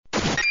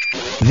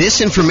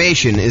This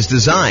information is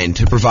designed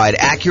to provide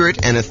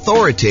accurate and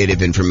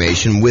authoritative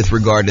information with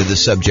regard to the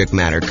subject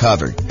matter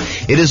covered.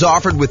 It is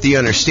offered with the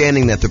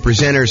understanding that the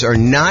presenters are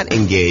not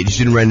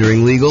engaged in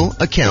rendering legal,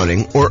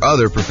 accounting, or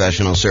other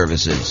professional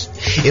services.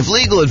 If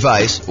legal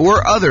advice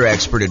or other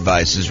expert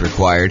advice is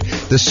required,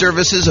 the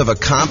services of a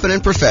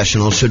competent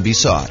professional should be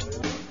sought.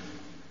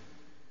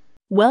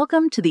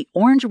 Welcome to the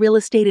Orange Real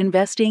Estate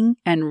Investing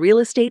and Real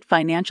Estate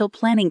Financial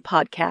Planning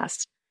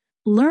Podcast.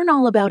 Learn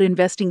all about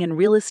investing in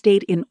real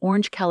estate in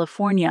Orange,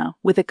 California,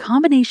 with a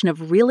combination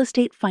of real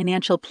estate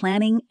financial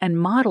planning and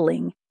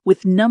modeling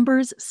with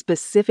numbers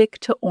specific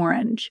to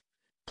Orange,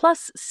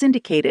 plus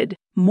syndicated,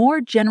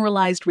 more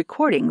generalized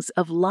recordings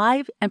of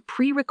live and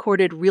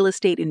pre-recorded real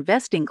estate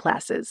investing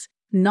classes,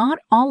 not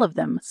all of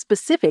them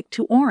specific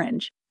to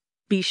Orange.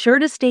 Be sure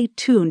to stay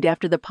tuned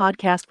after the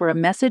podcast for a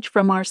message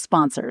from our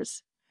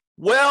sponsors.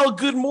 Well,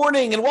 good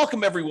morning and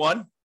welcome,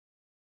 everyone.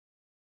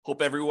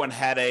 Hope everyone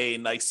had a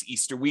nice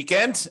Easter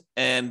weekend,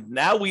 and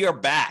now we are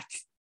back.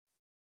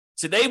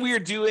 Today we are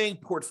doing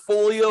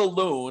Portfolio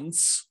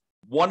Loans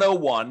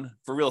 101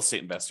 for real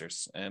estate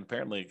investors, and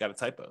apparently I got a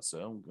typo, so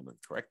I'm going to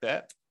correct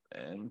that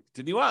and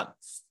continue on.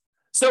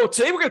 So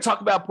today we're going to talk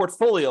about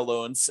portfolio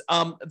loans.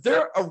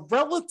 They're a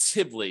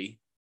relatively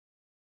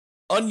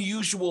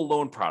unusual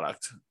loan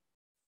product.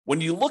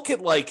 When you look at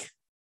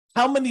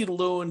how many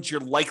loans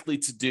you're likely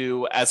to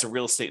do as a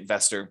real estate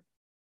investor,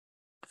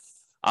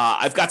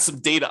 I've got some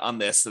data on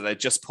this that I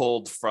just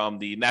pulled from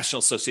the National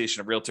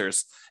Association of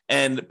Realtors,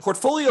 and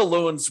portfolio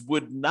loans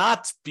would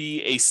not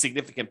be a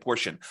significant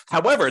portion.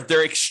 However,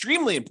 they're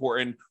extremely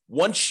important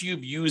once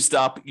you've used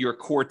up your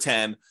core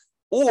 10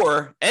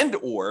 or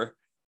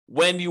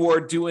when you are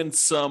doing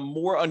some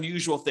more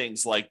unusual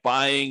things like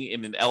buying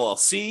in an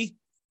LLC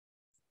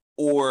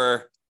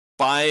or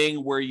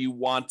buying where you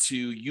want to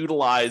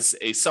utilize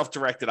a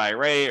self-directed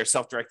IRA or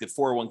self-directed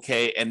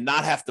 401k and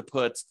not have to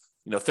put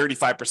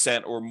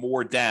 35% or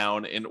more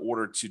down in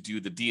order to do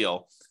the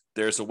deal.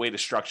 There's a way to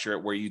structure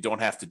it where you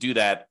don't have to do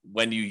that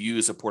when you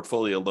use a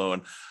portfolio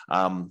loan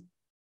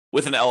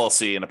with an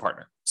LLC and a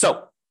partner.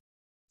 So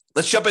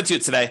let's jump into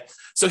it today.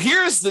 So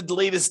here's the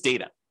latest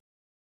data.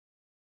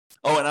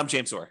 Oh, and I'm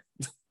James Orr,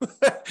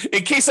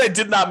 in case I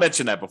did not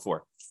mention that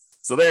before.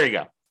 So there you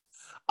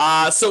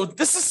go. So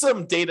this is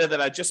some data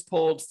that I just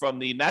pulled from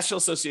the National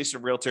Association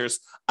of Realtors.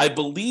 I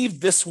believe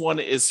this one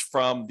is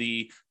from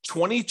the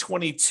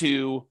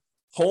 2022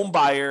 home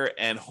buyer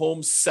and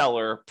home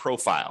seller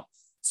profile.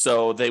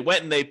 So they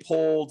went and they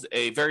pulled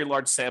a very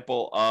large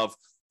sample of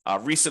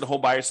recent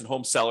home buyers and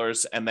home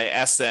sellers, and they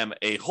asked them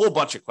a whole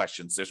bunch of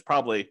questions. There's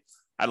probably,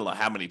 I don't know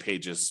how many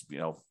pages,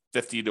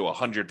 50 to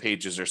 100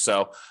 pages or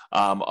so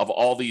of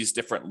all these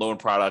different loan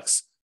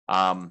products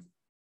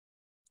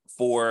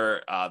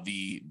for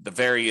the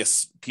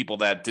various people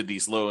that did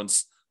these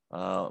loans.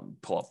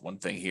 Pull up one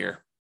thing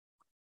here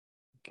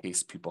in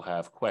case people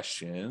have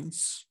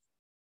questions.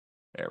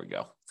 There we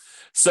go.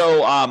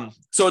 So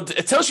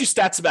it tells you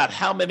stats about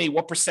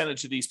what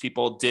percentage of these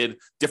people did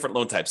different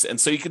loan types. And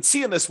so you can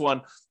see in this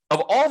one,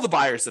 of all the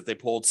buyers that they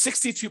pulled,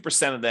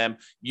 62% of them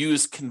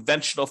used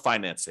conventional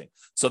financing.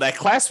 So that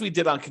class we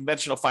did on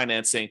conventional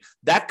financing,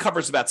 that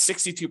covers about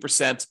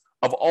 62%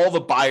 of all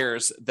the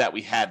buyers that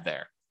we had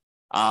there.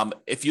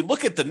 If you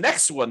look at the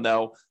next one,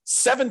 though,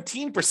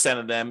 17%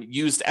 of them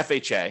used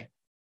FHA,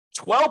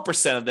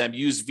 12% of them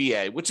used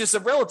VA, which is a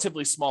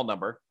relatively small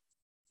number,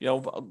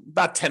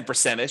 about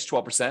 10%-ish,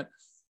 12%.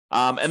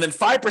 And then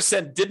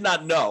 5% did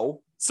not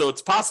know. So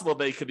it's possible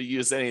they could have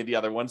used any of the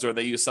other ones or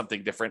they used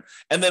something different.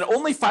 And then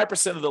only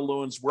 5% of the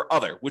loans were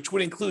other, which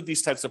would include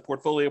these types of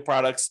portfolio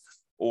products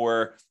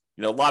or,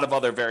 a lot of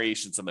other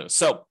variations on those.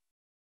 So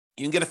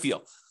you can get a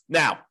feel.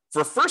 Now,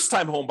 for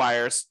first-time home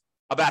buyers,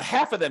 about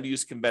half of them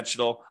used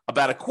conventional,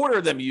 about a quarter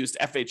of them used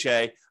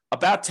FHA,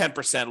 about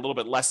 10%, a little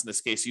bit less in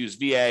this case, used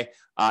VA,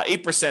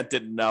 8%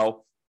 didn't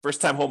know.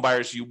 First-time home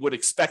buyers, you would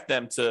expect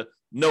them to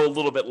know a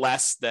little bit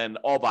less than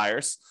all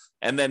buyers.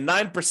 And then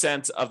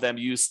 9% of them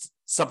used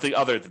something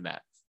other than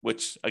that,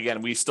 which,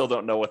 again, we still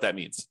don't know what that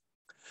means.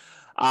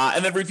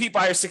 And then repeat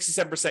buyers,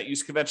 67%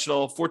 used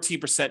conventional,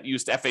 14%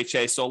 used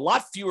FHA. So a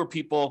lot fewer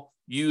people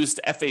used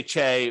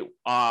FHA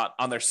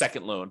on their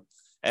second loan.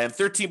 And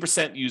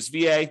 13% used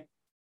VA.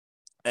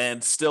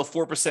 And still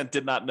 4%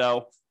 did not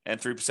know, and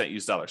 3%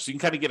 used dollars. So you can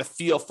kind of get a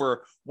feel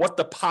for what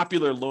the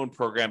popular loan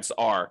programs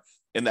are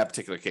in that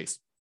particular case.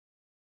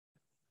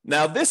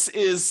 Now, this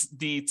is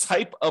the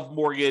type of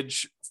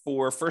mortgage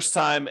for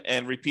first-time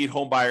and repeat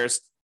home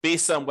buyers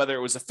based on whether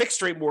it was a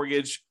fixed-rate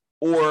mortgage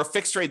or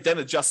fixed rate then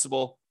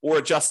adjustable,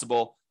 or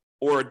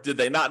did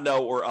they not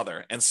know, or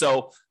other. And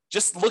so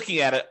just looking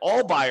at it,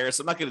 all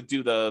buyers, I'm not going to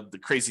do the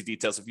crazy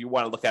details. If you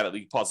want to look at it, you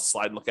can pause the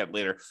slide and look at it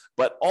later.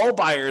 But all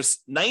buyers,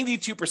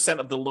 92%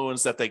 of the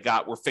loans that they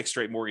got were fixed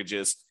rate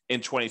mortgages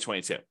in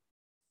 2022,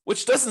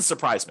 which doesn't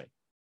surprise me.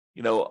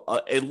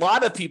 A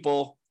lot of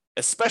people,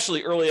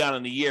 especially early on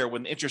in the year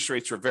when interest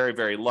rates were very,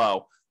 very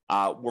low,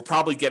 were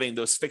probably getting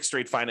those fixed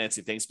rate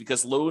financing things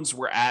because loans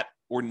were at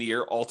or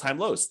near all-time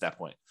lows at that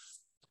point.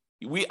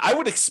 I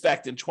would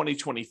expect in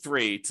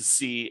 2023 to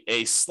see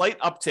a slight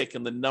uptick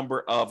in the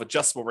number of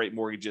adjustable rate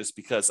mortgages,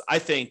 because I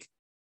think,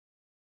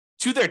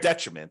 to their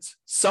detriment,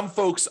 some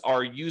folks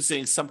are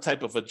using some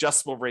type of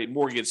adjustable rate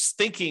mortgage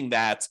thinking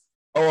that,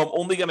 oh, I'm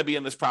only going to be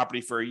in this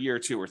property for a year or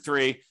two or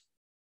three,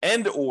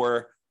 and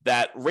or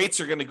that rates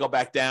are going to go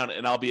back down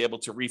and I'll be able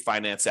to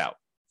refinance out.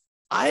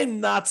 I'm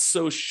not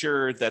so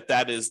sure that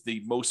that is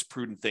the most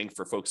prudent thing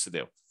for folks to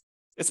do.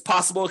 It's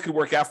possible it could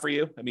work out for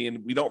you. I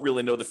mean, we don't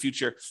really know the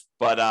future,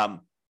 but I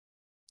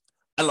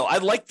don't know. I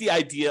like the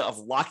idea of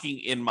locking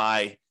in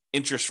my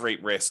interest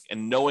rate risk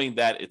and knowing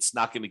that it's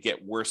not going to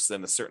get worse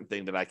than a certain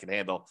thing that I can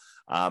handle.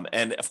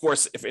 And of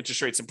course, if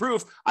interest rates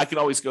improve, I can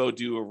always go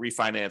do a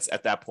refinance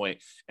at that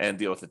point and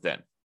deal with it then.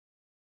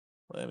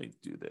 Let me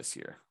do this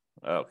here.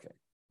 Okay.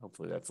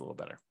 Hopefully that's a little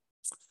better.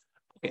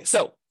 Okay.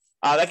 So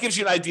that gives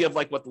you an idea of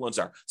like what the loans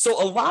are.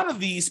 So a lot of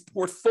these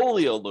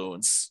portfolio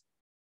loans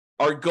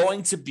are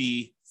going to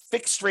be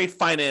fixed rate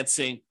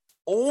financing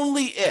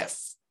only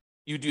if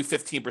you do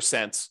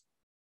 15%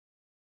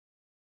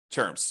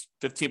 terms,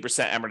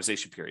 15%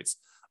 amortization periods.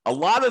 A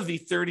lot of the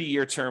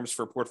 30-year terms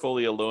for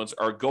portfolio loans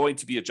are going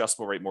to be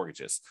adjustable rate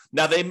mortgages.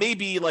 Now, they may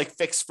be like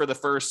fixed for the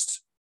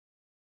first,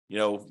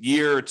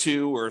 year or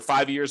 2 or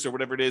 5 years or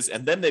whatever it is,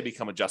 and then they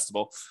become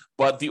adjustable.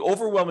 But the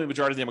overwhelming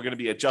majority of them are going to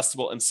be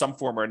adjustable in some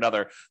form or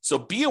another. So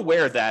be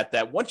aware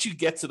that once you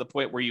get to the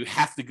point where you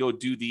have to go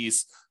do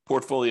these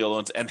portfolio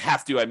loans, and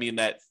have to, I mean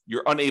that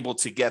you're unable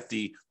to get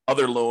the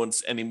other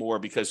loans anymore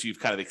because you've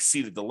kind of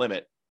exceeded the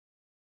limit,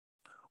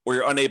 or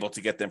you're unable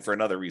to get them for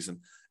another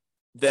reason,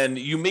 then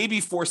you may be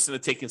forced into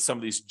taking some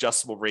of these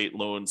adjustable rate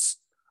loans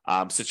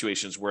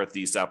situations worth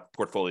these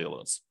portfolio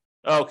loans.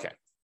 Okay.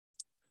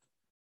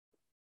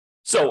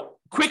 So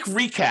quick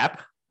recap.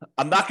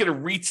 I'm not going to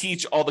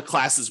reteach all the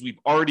classes we've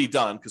already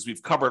done because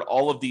we've covered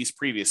all of these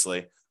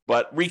previously,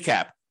 but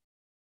recap.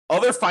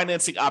 Other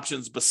financing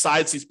options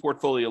besides these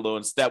portfolio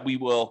loans that we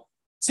will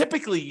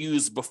typically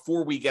use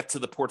before we get to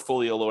the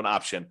portfolio loan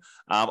option,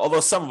 although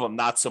some of them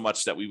not so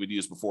much that we would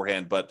use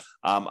beforehand, but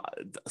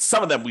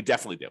some of them we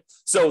definitely do.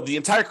 So the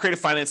entire creative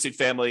financing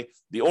family,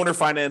 the owner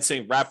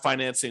financing, wrap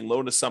financing,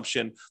 loan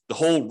assumption, the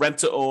whole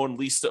rent-to-own,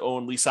 lease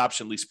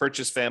option, lease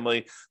purchase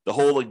family, the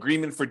whole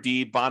agreement for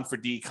deed, bond for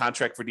deed,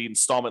 contract for deed,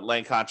 installment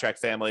land contract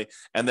family,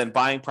 and then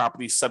buying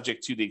properties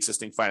subject to the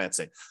existing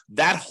financing.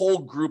 That whole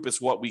group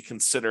is what we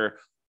consider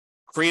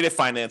creative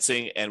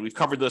financing, and we've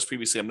covered those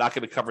previously. I'm not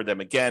going to cover them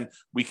again.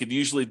 We could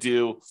usually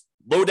do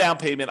low down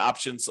payment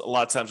options a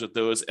lot of times with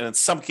those, and in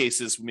some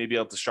cases, we may be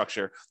able to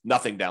structure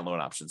nothing down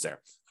loan options there.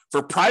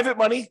 For private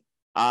money,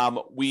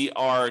 we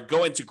are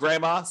going to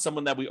grandma,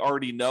 someone that we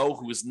already know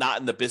who is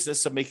not in the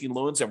business of making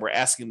loans, and we're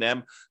asking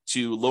them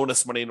to loan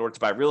us money in order to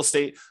buy real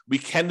estate. We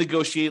can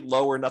negotiate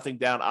low or nothing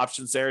down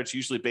options there. It's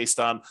usually based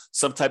on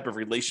some type of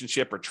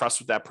relationship or trust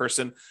with that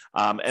person,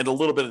 and a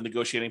little bit of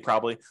negotiating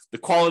probably. The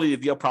quality of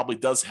the deal probably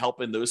does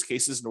help in those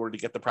cases in order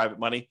to get the private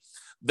money.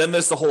 Then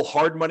there's the whole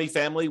hard money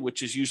family,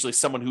 which is usually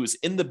someone who is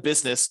in the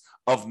business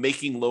of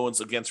making loans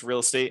against real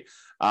estate.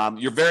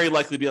 You're very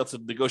likely to be able to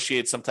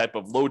negotiate some type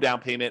of low down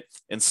payment.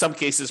 In some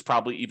cases,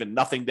 probably even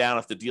nothing down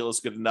if the deal is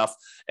good enough.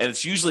 And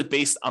it's usually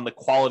based on the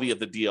quality of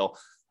the deal.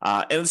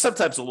 And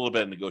sometimes a little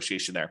bit of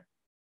negotiation there.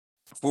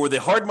 For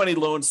the hard money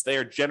loans, they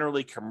are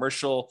generally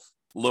commercial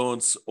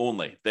loans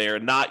only. They are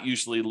not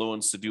usually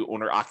loans to do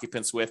owner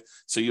occupants with.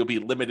 So you'll be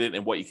limited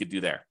in what you could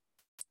do there.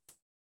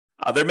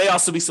 There may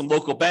also be some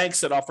local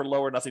banks that offer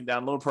low or nothing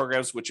down loan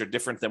programs, which are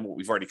different than what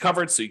we've already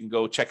covered. So you can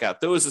go check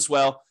out those as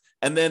well.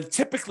 And then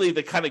typically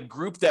the kind of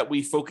group that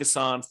we focus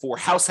on for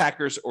house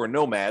hackers or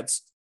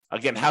nomads.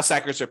 Again, house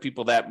hackers are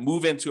people that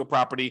move into a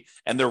property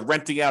and they're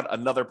renting out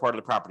another part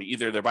of the property.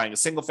 Either they're buying a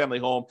single family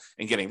home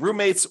and getting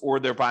roommates, or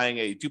they're buying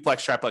a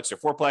duplex, triplex, or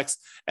fourplex,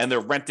 and they're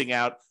renting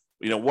out,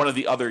 one of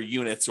the other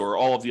units or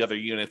all of the other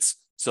units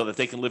so that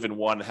they can live in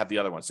one and have the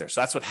other ones there. So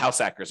that's what house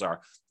hackers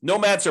are.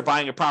 Nomads are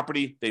buying a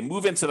property. They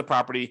move into the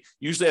property,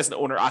 usually as an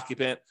owner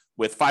occupant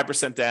with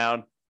 5%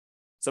 down,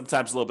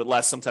 sometimes a little bit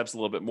less, sometimes a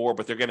little bit more,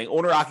 but they're getting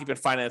owner occupant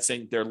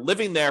financing. They're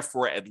living there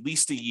for at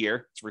least a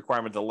year. It's a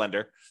requirement of the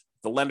lender.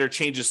 The lender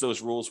changes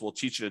those rules. We'll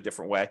teach it a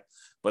different way,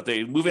 but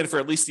they move in for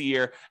at least a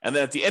year. And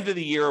then at the end of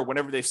the year, or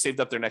whenever they've saved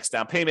up their next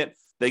down payment,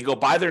 they go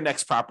buy their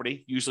next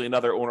property, usually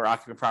another owner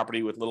occupant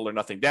property with little or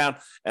nothing down.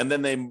 And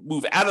then they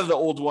move out of the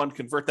old one,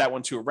 convert that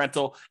one to a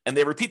rental, and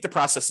they repeat the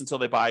process until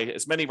they buy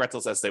as many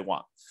rentals as they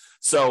want.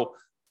 So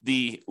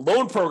the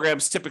loan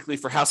programs typically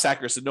for house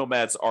hackers and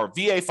nomads are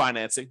VA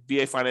financing.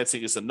 VA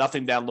financing is a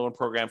nothing down loan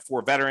program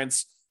for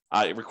veterans.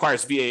 It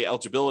requires VA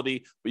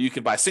eligibility, but you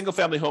can buy single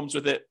family homes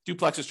with it,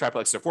 duplexes,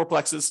 triplexes, or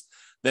fourplexes.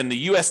 Then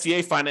the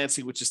USDA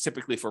financing, which is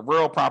typically for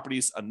rural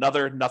properties,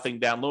 another nothing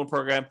down loan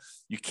program.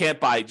 You can't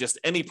buy just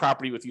any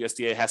property with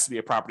USDA. It has to be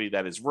a property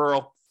that is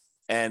rural,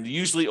 and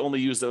usually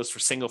only use those for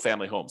single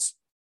family homes.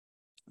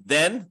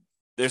 Then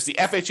there's the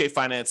FHA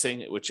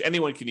financing, which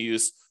anyone can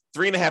use.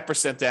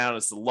 3.5% down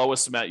is the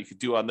lowest amount you could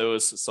do on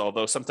those. So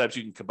although sometimes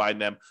you can combine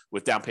them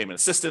with down payment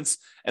assistance,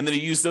 and then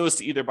you use those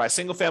to either buy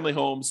single family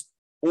homes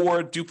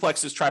or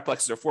duplexes,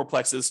 triplexes, or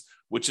fourplexes,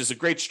 which is a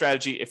great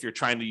strategy if you're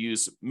trying to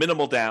use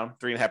minimal down,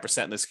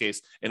 3.5% in this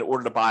case, in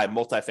order to buy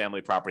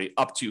multifamily property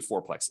up to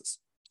fourplexes.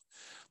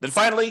 Then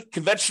finally,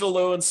 conventional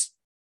loans,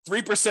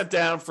 3%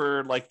 down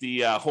for like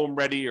the Home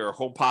Ready or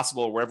Home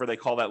Possible, or wherever they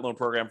call that loan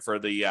program for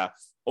the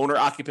owner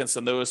occupants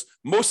on those.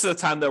 Most of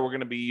the time, though, we're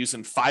going to be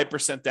using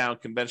 5% down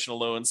conventional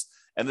loans.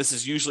 And this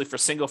is usually for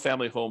single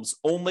family homes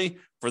only.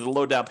 For the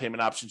low down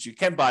payment options, you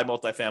can buy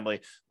multifamily,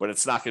 but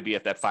it's not going to be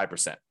at that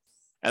 5%.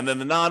 And then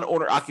the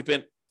non-owner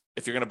occupant,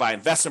 if you're going to buy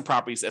investment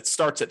properties, it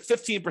starts at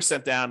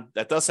 15% down.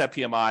 That does have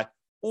PMI,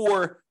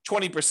 or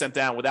 20%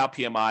 down without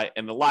PMI.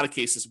 And in a lot of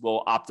cases,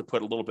 we'll opt to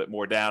put a little bit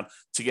more down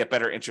to get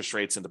better interest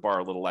rates and to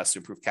borrow a little less to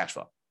improve cash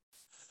flow.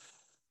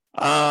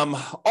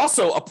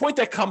 Also, a point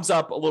that comes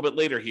up a little bit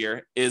later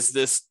here is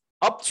this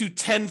up to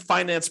 10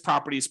 finance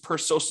properties per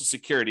Social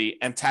Security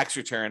and tax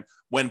return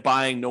when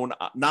buying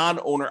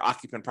non-owner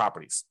occupant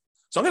properties.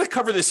 So I'm going to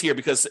cover this here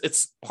because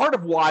it's part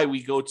of why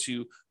we go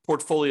to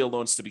portfolio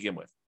loans to begin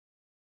with.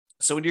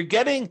 So when you're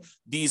getting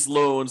these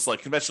loans,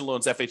 like conventional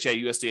loans,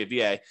 FHA, USDA,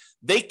 VA,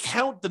 they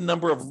count the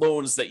number of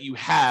loans that you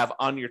have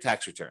on your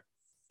tax return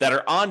that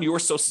are on your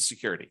Social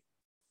Security.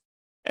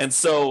 And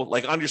so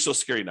like on your Social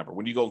Security number,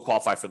 when you go and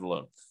qualify for the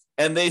loan.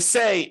 And they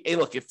say, hey,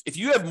 look, if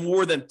you have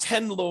more than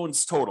 10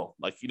 loans total,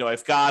 like,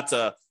 I've got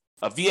a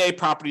VA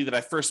property that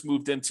I first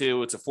moved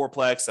into, it's a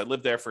fourplex. I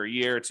lived there for a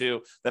year or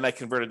two. Then I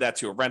converted that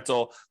to a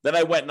rental. Then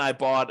I went and I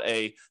bought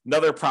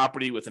another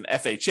property with an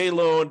FHA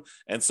loan.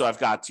 And so I've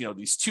got,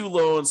 these 2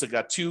 loans. I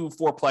got 2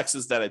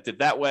 fourplexes that I did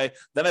that way.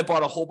 Then I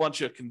bought a whole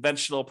bunch of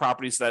conventional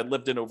properties that I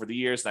lived in over the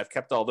years, and I've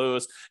kept all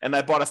those. And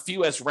I bought a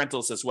few as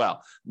rentals as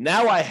well.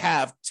 Now I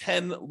have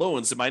 10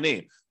 loans in my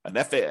name.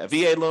 A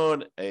VA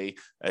loan, a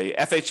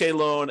FHA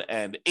loan,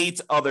 and 8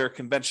 other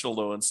conventional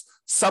loans,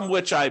 some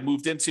which I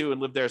moved into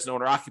and lived there as an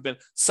owner occupant,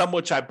 some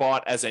which I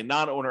bought as a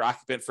non-owner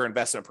occupant for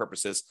investment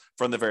purposes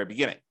from the very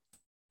beginning.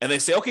 And they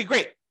say, okay,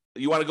 great.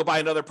 You want to go buy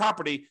another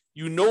property.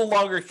 You no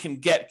longer can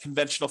get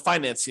conventional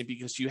financing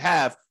because you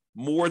have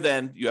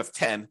 10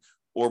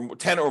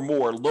 or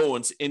more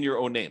loans in your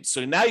own name.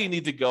 So now you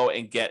need to go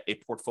and get a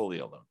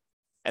portfolio loan.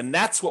 And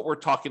that's what we're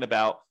talking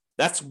about.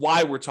 That's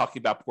why we're talking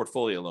about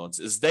portfolio loans,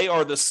 is they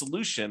are the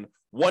solution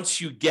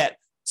once you get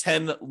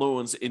 10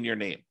 loans in your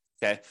name,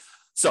 okay?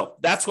 So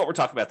that's what we're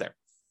talking about there.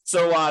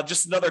 So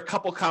just another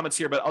couple comments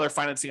here about other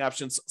financing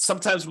options.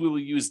 Sometimes we will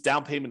use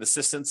down payment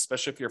assistance,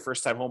 especially if you're a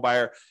first-time home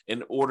buyer,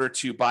 in order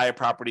to buy a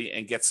property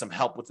and get some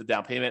help with the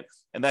down payment.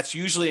 And that's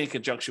usually in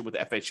conjunction with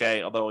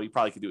FHA, although you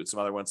probably could do it with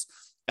some other ones.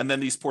 And then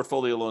these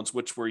portfolio loans,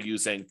 which we're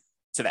using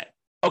today.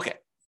 Okay,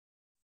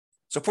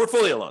 so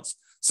portfolio loans.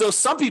 So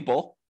some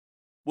people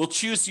will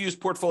choose to use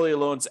portfolio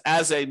loans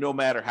as a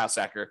nomad or house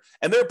hacker,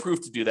 and they're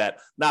approved to do that.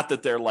 Not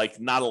that they're like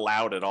not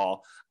allowed at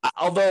all.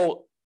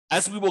 Although,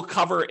 as we will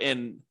cover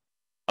in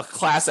a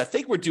class I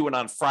think we're doing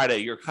on Friday,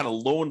 your kind of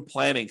loan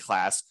planning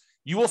class,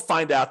 you will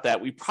find out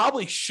that we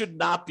probably should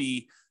not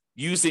be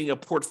using a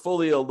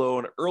portfolio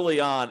loan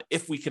early on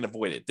if we can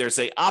avoid it. There's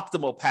a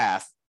optimal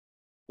path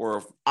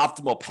or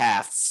optimal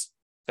paths,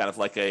 kind of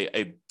like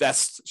a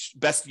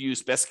best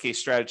use, best case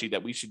strategy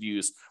that we should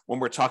use when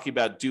we're talking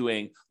about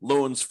doing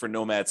loans for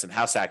nomads and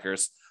house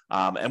hackers.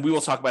 And we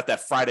will talk about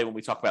that Friday when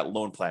we talk about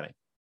loan planning.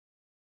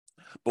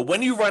 But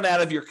when you run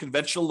out of your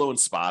conventional loan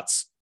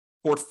spots,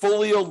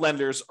 portfolio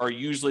lenders are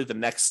usually the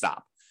next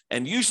stop.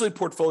 And usually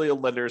portfolio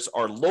lenders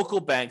are local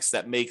banks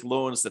that make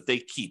loans that they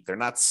keep. They're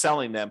not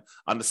selling them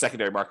on the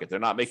secondary market. They're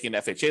not making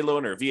an FHA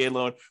loan or a VA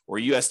loan or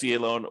a USDA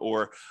loan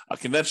or a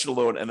conventional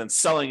loan and then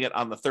selling it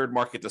on the third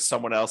market to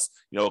someone else,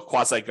 a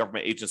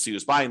quasi-government agency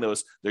who's buying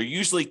those. They're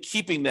usually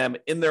keeping them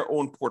in their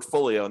own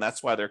portfolio, and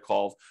that's why they're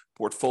called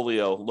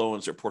portfolio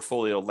loans or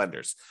portfolio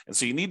lenders. And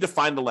so you need to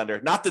find the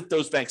lender. Not that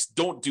those banks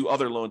don't do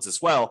other loans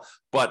as well,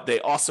 but they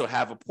also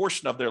have a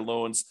portion of their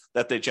loans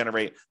that they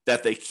generate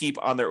that they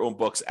keep on their own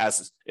books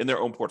as in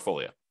their own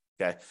portfolio.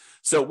 Okay.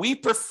 So we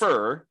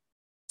prefer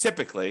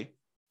typically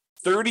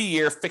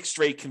 30-year fixed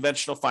rate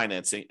conventional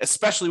financing,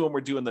 especially when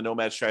we're doing the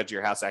nomad strategy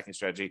or house hacking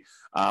strategy,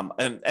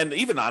 and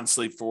even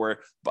honestly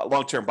for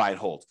long-term buy and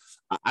hold.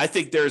 I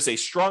think there's a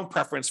strong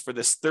preference for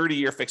this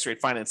 30-year fixed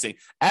rate financing,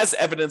 as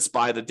evidenced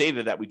by the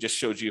data that we just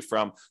showed you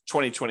from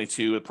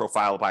 2022 with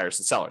profile of buyers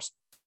and sellers.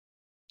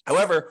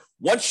 However,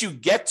 once you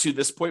get to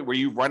this point where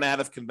you run out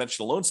of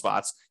conventional loan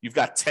spots, you've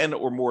got 10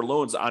 or more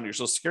loans on your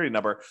Social Security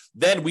number,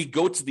 then we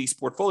go to these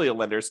portfolio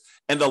lenders.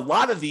 And a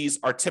lot of these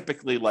are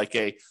typically like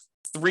a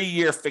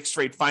 3-year fixed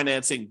rate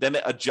financing, then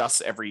it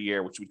adjusts every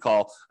year, which we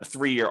call a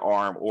 3-year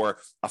ARM, or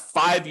a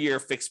 5-year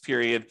fixed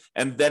period,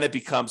 and then it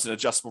becomes an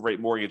adjustable rate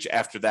mortgage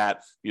after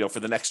that,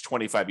 for the next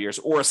 25 years,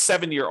 or a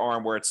 7-year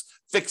ARM where it's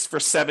fixed for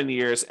 7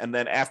 years, and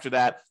then after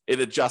that, it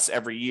adjusts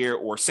every year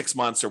or 6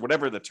 months or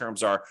whatever the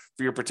terms are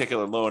for your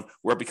particular loan,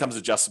 where it becomes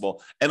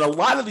adjustable. And a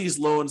lot of these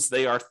loans,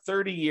 they are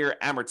 30-year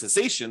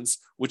amortizations,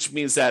 which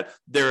means that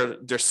they're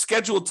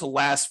scheduled to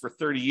last for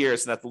 30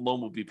 years and that the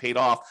loan will be paid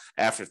off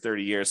after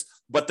 30 years,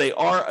 but they they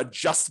are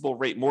adjustable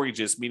rate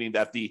mortgages, meaning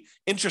that the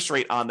interest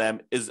rate on them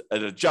is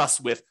an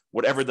adjust with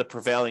whatever the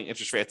prevailing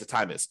interest rate at the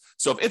time is.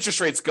 So if interest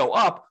rates go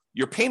up,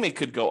 your payment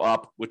could go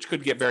up, which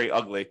could get very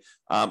ugly.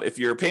 If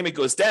your payment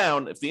goes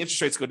down, if the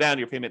interest rates go down,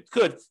 your payment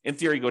could, in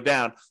theory, go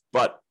down.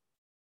 But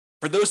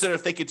for those that are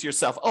thinking to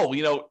yourself, oh,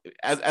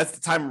 as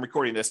the time I'm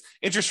recording this,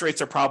 interest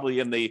rates are probably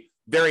in the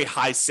very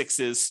high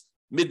sixes,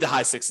 mid to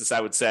high sixes, I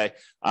would say,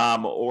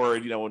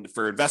 or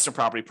for investment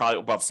property, probably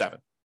above 7.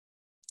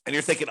 And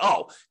you're thinking,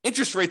 oh,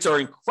 interest rates are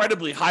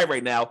incredibly high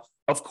right now.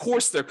 Of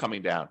course they're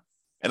coming down.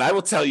 And I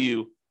will tell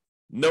you,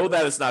 no,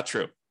 that is not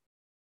true.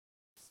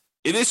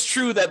 It is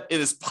true that it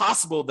is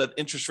possible that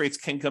interest rates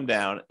can come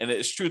down, and it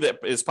is true that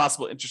it is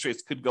possible interest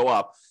rates could go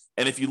up.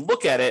 And if you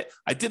look at it,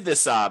 I did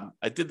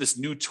this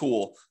new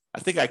tool. I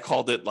think I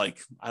called it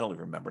I don't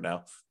even remember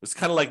now. It's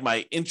kind of like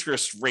my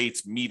interest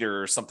rates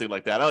meter or something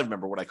like that. I don't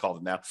remember what I called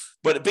it now.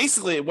 But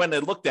basically, when I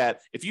looked at,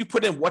 if you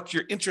put in what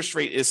your interest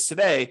rate is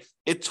today,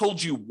 it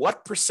told you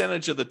what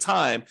percentage of the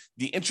time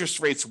the interest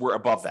rates were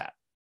above that.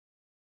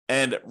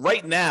 And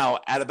right now,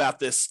 at about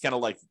this kind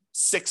of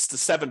 6 to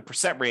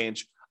 7%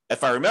 range,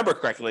 if I remember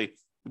correctly,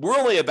 we're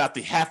only about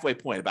the halfway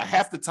point. About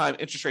half the time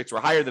interest rates were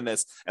higher than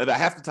this, and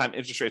about half the time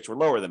interest rates were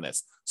lower than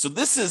this. So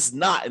this is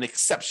not an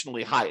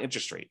exceptionally high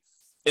interest rate.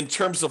 In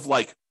terms of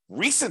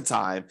recent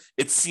time,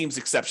 it seems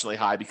exceptionally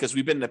high because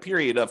we've been in a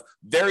period of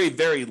very,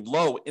 very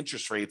low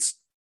interest rates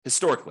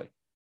historically.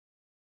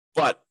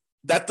 But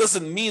that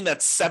doesn't mean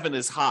that 7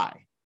 is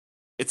high.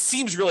 It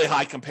seems really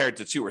high compared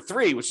to 2 or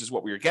 3, which is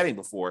what we were getting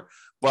before,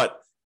 but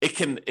it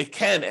can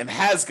and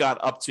has got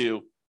up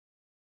to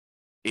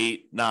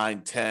 8,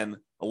 9, 10,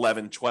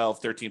 11, 12,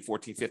 13,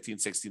 14, 15,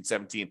 16,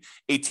 17,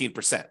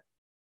 18%.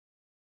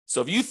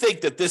 So if you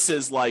think that this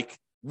is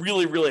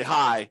really, really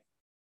high,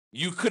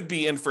 you could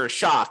be in for a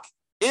shock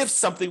if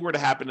something were to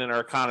happen in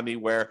our economy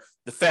where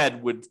the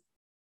Fed would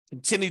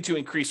continue to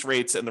increase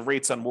rates and the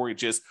rates on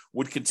mortgages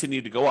would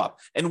continue to go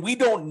up. And we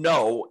don't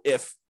know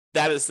if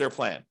that is their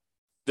plan.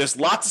 There's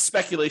lots of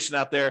speculation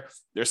out there.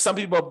 There's some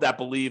people that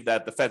believe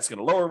that the Fed's going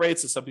to lower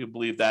rates, and some people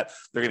believe that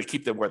they're going to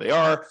keep them where they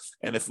are.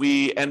 And if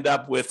we end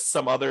up with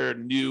some other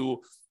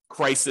new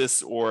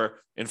crisis or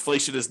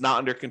inflation is not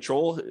under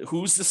control,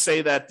 who's to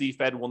say that the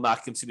Fed will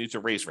not continue to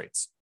raise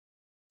rates?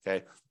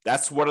 Okay,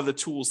 that's one of the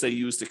tools they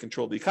use to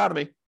control the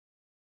economy.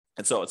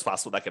 And so it's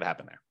possible that could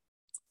happen there.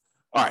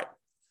 All right.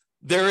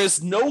 There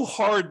is no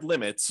hard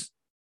limit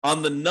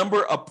on the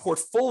number of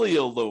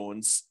portfolio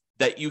loans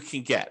that you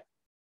can get,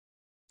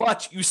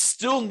 but you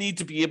still need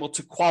to be able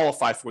to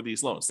qualify for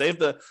these loans. They have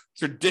the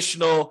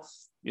traditional,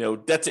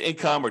 debt to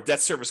income or debt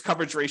service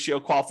coverage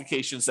ratio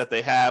qualifications that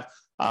they have.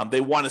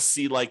 They want to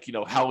see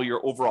how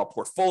your overall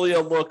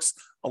portfolio looks.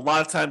 A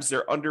lot of times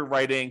their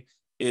underwriting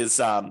is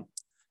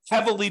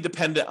heavily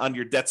dependent on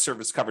your debt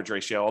service coverage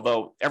ratio,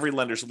 although every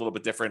lender is a little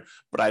bit different,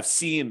 but I've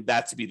seen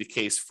that to be the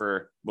case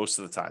for most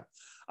of the time.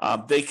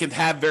 They can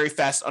have very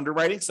fast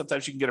underwriting.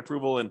 Sometimes you can get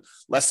approval in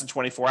less than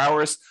 24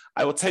 hours.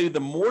 I will tell you, the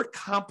more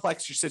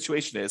complex your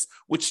situation is,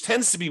 which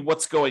tends to be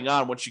what's going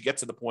on once you get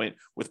to the point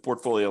with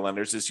portfolio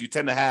lenders, is you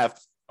tend to have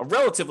a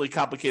relatively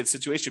complicated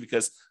situation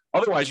because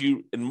otherwise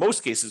you, in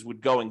most cases,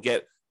 would go and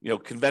get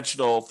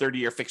conventional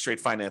 30-year fixed rate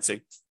financing.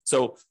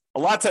 So a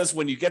lot of times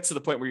when you get to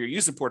the point where you're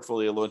using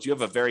portfolio loans, you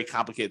have a very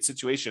complicated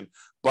situation.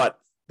 But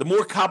the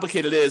more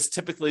complicated it is,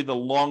 typically the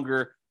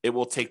longer it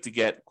will take to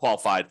get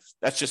qualified.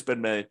 That's just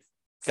been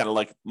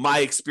my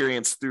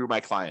experience through my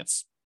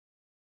clients.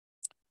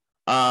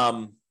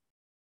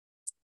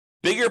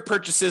 Bigger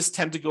purchases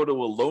tend to go to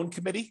a loan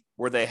committee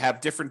where they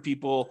have different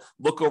people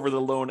look over the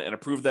loan and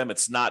approve them.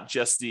 It's not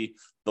just the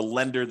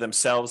lender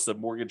themselves, the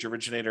mortgage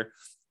originator.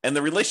 And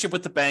the relationship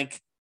with the bank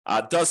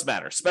does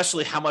matter,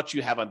 especially how much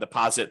you have on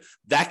deposit.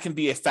 That can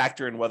be a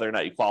factor in whether or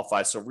not you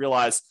qualify. So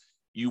realize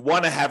you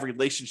want to have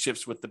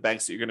relationships with the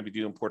banks that you're going to be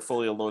doing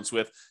portfolio loans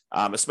with,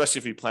 especially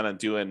if you plan on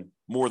doing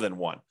more than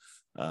one.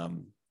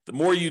 The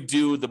more you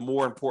do, the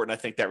more important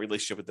I think that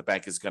relationship with the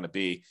bank is going to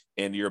be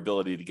in your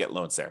ability to get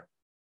loans there.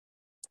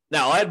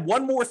 Now, I had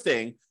one more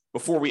thing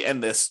before we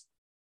end this,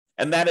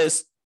 and that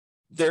is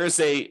there is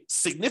a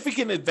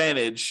significant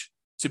advantage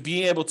to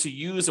being able to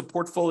use a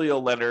portfolio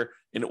lender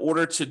in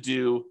order to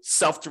do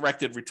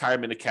self-directed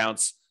retirement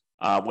accounts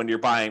when you're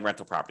buying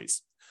rental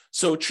properties.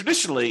 So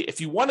traditionally,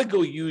 if you want to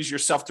go use your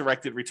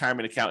self-directed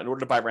retirement account in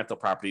order to buy rental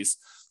properties,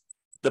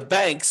 the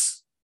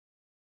banks,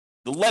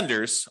 the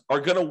lenders are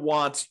going to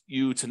want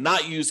you to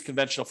not use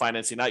conventional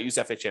financing, not use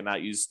FHA,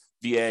 not use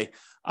VA,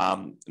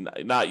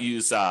 not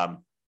use, I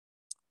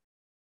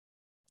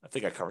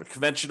think I covered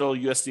conventional,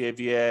 USDA,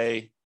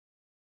 VA,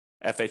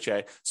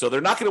 FHA. So they're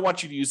not going to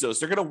want you to use those.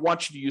 They're going to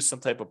want you to use some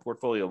type of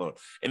portfolio loan.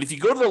 And if you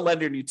go to the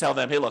lender and you tell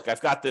them, hey, look,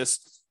 I've got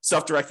this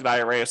self-directed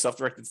IRA or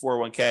self-directed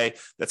 401k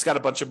that's got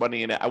a bunch of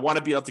money in it. I want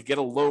to be able to get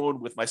a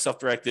loan with my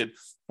self-directed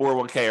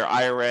 401k or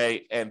IRA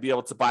and be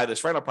able to buy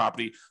this rental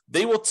property.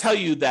 They will tell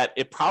you that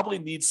it probably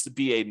needs to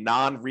be a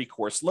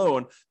non-recourse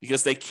loan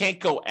because they can't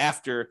go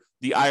after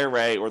the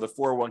IRA or the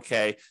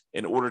 401k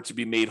in order to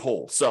be made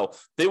whole. So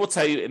they will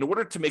tell you, in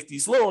order to make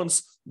these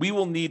loans, we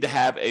will need to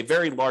have a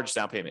very large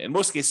down payment. In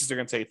most cases, they're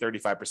going to take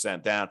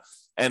 35% down.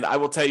 And I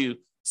will tell you,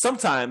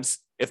 sometimes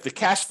if the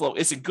cash flow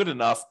isn't good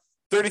enough,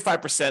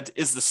 35%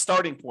 is the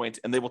starting point,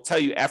 and they will tell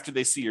you after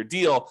they see your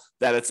deal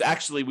that it's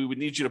actually, we would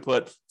need you to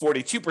put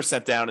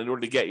 42% down in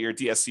order to get your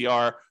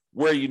DSCR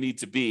where you need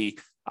to be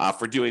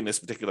for doing this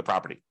particular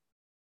property.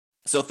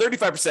 So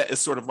 35% is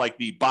sort of like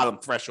the bottom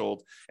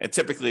threshold, and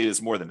typically it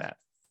is more than that.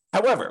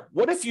 However,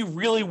 what if you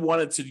really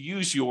wanted to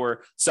use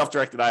your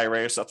self-directed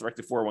IRA or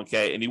self-directed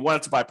 401k and you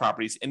wanted to buy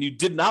properties and you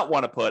did not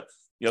want to put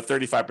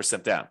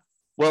 35% down?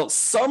 Well,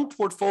 some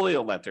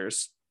portfolio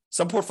lenders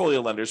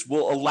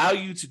will allow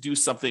you to do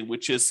something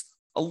which is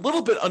a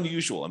little bit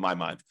unusual in my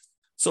mind.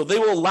 So they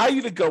will allow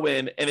you to go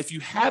in, and if you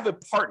have a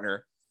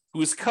partner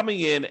who is coming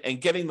in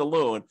and getting the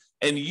loan,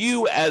 and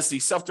you as the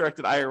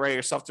self-directed IRA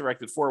or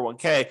self-directed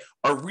 401k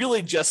are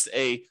really just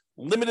a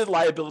limited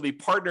liability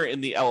partner in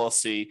the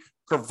LLC,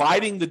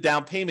 providing the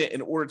down payment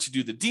in order to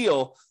do the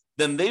deal,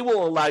 then they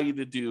will allow you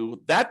to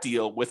do that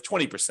deal with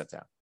 20%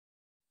 down.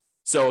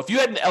 So if you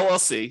had an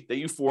LLC that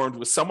you formed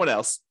with someone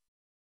else,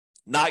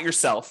 not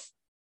yourself,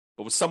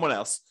 but with someone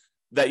else,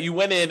 that you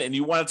went in and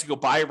you wanted to go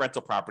buy a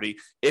rental property,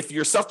 if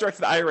your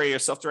self-directed IRA or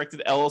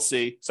self-directed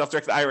LLC,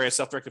 self-directed IRA or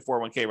self-directed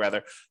 401k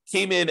rather,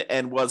 came in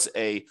and was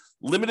a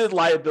limited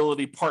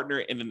liability partner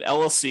in an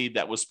LLC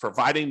that was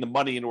providing the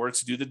money in order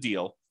to do the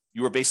deal,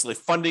 you were basically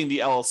funding the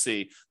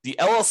LLC. The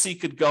LLC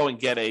could go and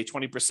get a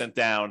 20%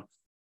 down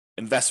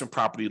investment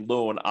property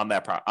loan on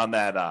the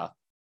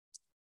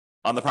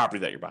property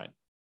that you're buying.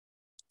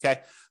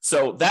 Okay,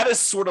 so that is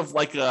sort of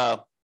like an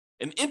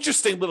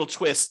interesting little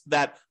twist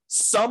that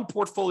some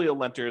portfolio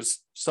lenders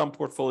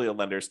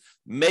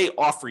may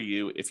offer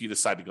you if you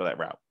decide to go that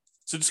route.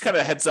 So just kind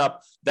of a heads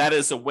up, that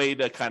is a way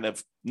to kind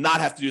of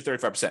not have to do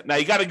 35%. Now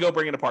you got to go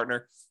bring in a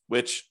partner,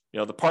 which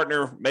the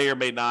partner may or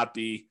may not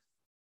be,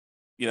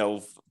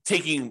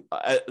 taking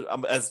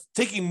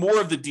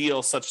more of the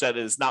deal such that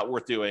it is not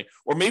worth doing,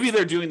 or maybe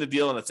they're doing the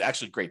deal and it's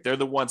actually great. They're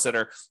the ones that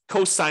are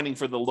co-signing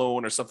for the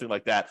loan or something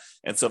like that,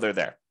 and so they're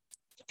there.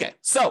 Okay,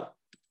 so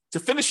to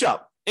finish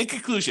up, in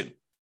conclusion,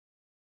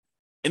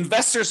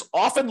 investors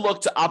often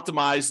look to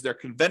optimize their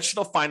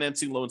conventional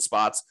financing loan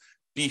spots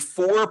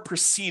before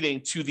proceeding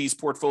to these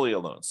portfolio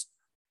loans.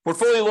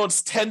 Portfolio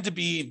loans tend to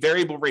be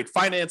variable rate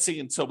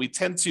financing, and so we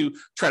tend to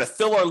try to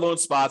fill our loan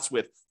spots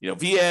with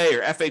VA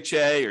or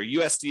FHA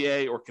or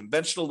USDA or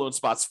conventional loan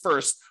spots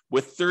first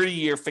with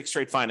 30-year fixed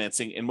rate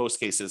financing in most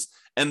cases.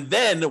 And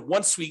then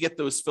once we get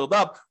those filled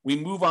up, we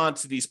move on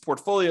to these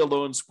portfolio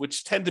loans,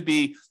 which tend to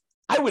be,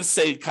 I would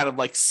say, kind of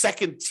like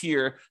second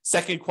tier,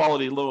 second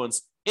quality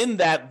loans, in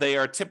that they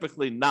are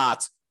typically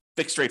not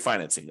fixed rate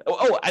financing.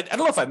 I don't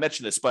know if I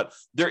mentioned this, but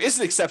there is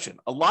an exception.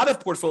 A lot of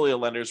portfolio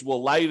lenders will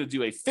allow you to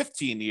do a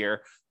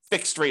 15-year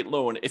fixed rate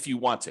loan if you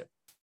want to.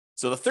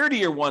 So the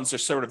 30-year ones are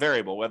sort of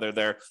variable, whether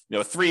they're a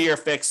 3-year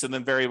fixed and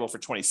then variable for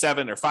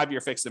 27, or 5-year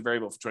fixed and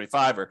variable for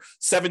 25, or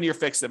 7-year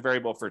fixed and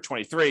variable for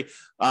 23.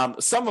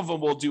 Some of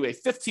them will do a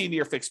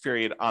 15-year fixed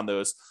period on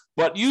those,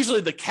 but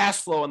usually the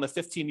cash flow on the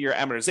 15-year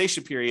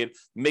amortization period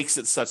makes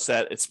it such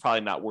that it's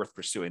probably not worth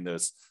pursuing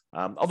those.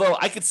 Although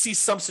I could see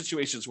some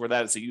situations where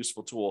that is a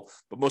useful tool,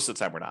 but most of the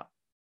time we're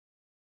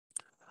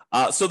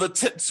not. So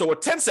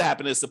what tends to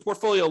happen is the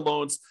portfolio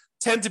loans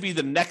tend to be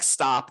the next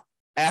stop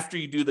after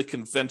you do the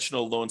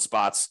conventional loan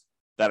spots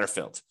that are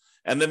filled.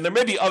 And then there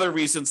may be other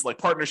reasons like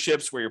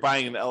partnerships where you're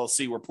buying an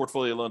LLC where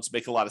portfolio loans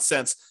make a lot of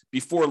sense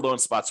before loan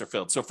spots are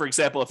filled. So for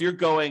example, if you're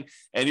going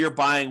and you're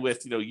buying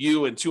with,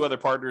 you and 2 other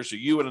partners, or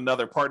you and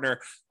another partner,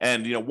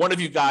 and, one of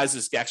you guys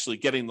is actually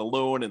getting the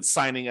loan and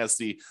signing as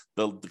the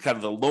kind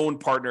of the loan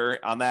partner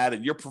on that,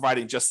 and you're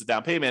providing just the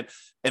down payment,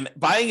 and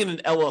buying in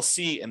an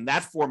LLC in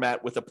that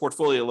format with a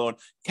portfolio loan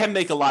can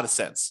make a lot of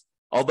sense.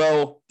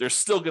 Although there's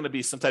still going to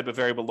be some type of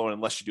variable loan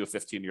unless you do a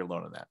 15-year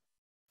loan on that.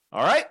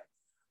 All right.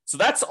 So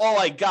that's all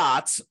I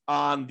got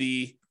on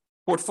the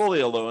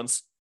portfolio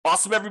loans.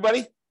 Awesome,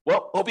 everybody.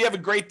 Well, hope you have a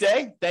great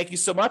day. Thank you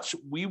so much.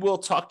 We will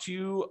talk to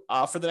you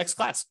for the next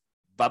class.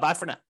 Bye-bye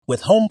for now.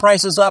 With home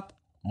prices up,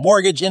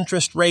 mortgage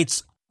interest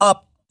rates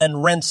up,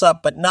 and rents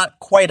up, but not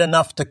quite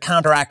enough to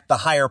counteract the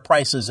higher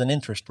prices and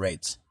interest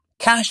rates,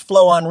 cash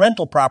flow on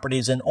rental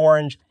properties in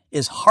Orange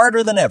is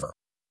harder than ever.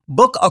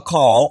 Book a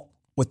call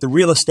with the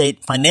Real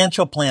Estate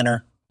Financial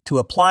Planner to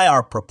apply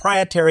our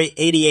proprietary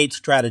 88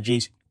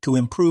 strategies to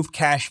improve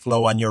cash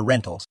flow on your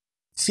rentals.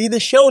 See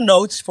the show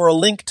notes for a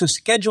link to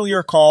schedule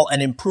your call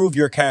and improve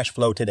your cash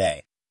flow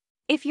today.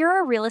 If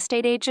you're a real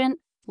estate agent,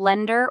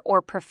 lender,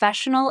 or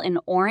professional in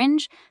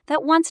Orange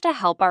that wants to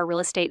help our real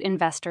estate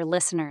investor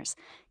listeners,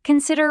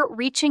 consider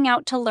reaching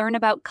out to learn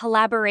about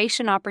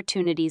collaboration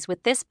opportunities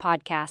with this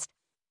podcast.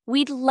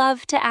 We'd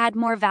love to add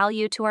more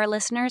value to our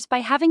listeners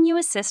by having you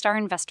assist our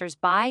investors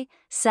buy,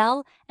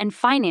 sell, and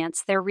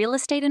finance their real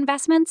estate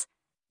investments.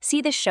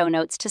 See the show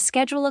notes to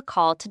schedule a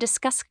call to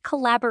discuss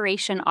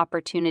collaboration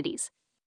opportunities.